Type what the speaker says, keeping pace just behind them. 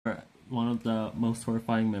one of the most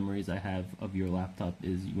horrifying memories I have of your laptop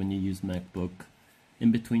is when you use MacBook.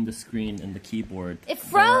 In between the screen and the keyboard, it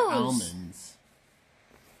froze. There are almonds.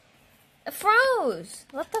 It froze.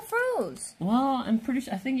 Laptop froze. Well, I'm pretty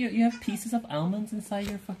sure. I think you have pieces of almonds inside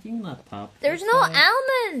your fucking laptop. There's no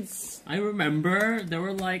almonds. I remember there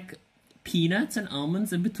were like peanuts and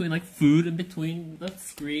almonds in between, like food in between the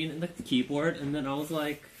screen and the keyboard, and then I was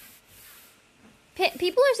like,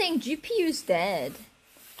 people are saying GPU's dead.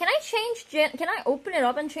 Can I change? Can I open it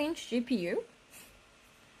up and change GPU?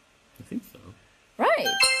 I think so. Right.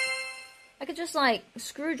 I could just like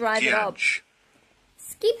screwdrive it up.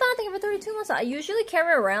 Ski thank you for 32 months. I usually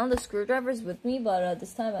carry around the screwdrivers with me, but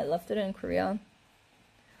this time I left it in Korea.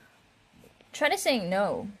 Try to say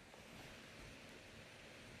no.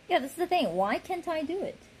 Yeah, this is the thing. Why can't I do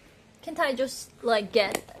it? Can't I just like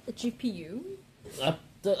get a GPU? I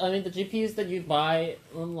mean, the GPUs that you buy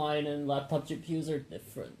online and laptop GPUs are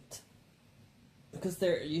different. Because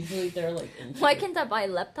they're like... Why can't I buy a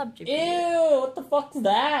laptop GPU? Ew, what the fuck's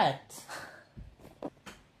that?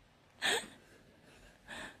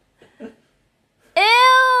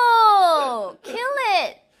 Ew! Kill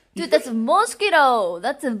it! Dude, that's a mosquito!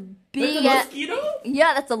 That's a big... That's a mosquito?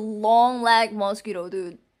 Yeah, that's a long leg mosquito,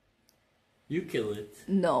 dude. You kill it.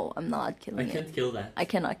 No, I'm not killing it. I can't kill that. I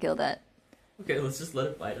cannot kill that. Okay, let's just let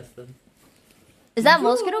it bite us then. Is that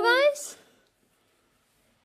mosquito, guys?